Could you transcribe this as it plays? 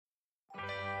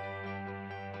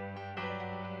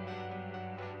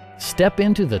Step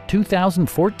into the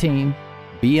 2014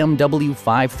 BMW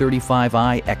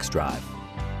 535i xDrive.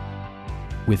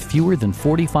 With fewer than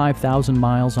 45,000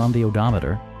 miles on the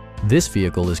odometer, this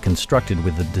vehicle is constructed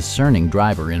with the discerning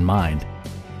driver in mind.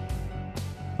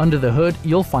 Under the hood,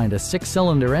 you'll find a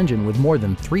 6-cylinder engine with more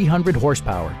than 300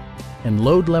 horsepower, and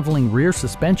load-leveling rear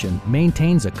suspension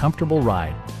maintains a comfortable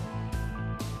ride.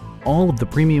 All of the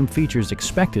premium features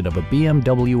expected of a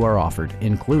BMW are offered,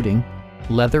 including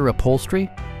leather upholstery,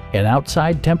 an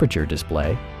outside temperature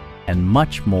display, and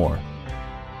much more.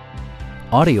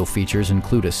 Audio features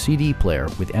include a CD player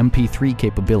with MP3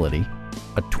 capability,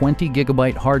 a 20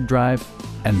 gigabyte hard drive,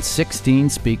 and 16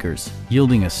 speakers,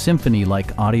 yielding a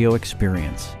symphony-like audio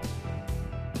experience.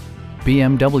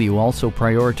 BMW also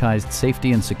prioritized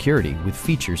safety and security with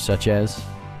features such as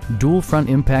dual front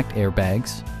impact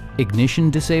airbags, ignition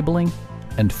disabling,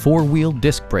 and 4-wheel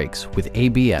disc brakes with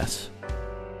ABS.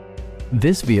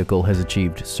 This vehicle has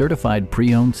achieved certified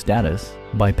pre-owned status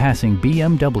by passing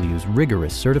BMW's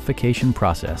rigorous certification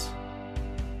process.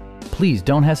 Please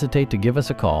don't hesitate to give us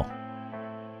a call.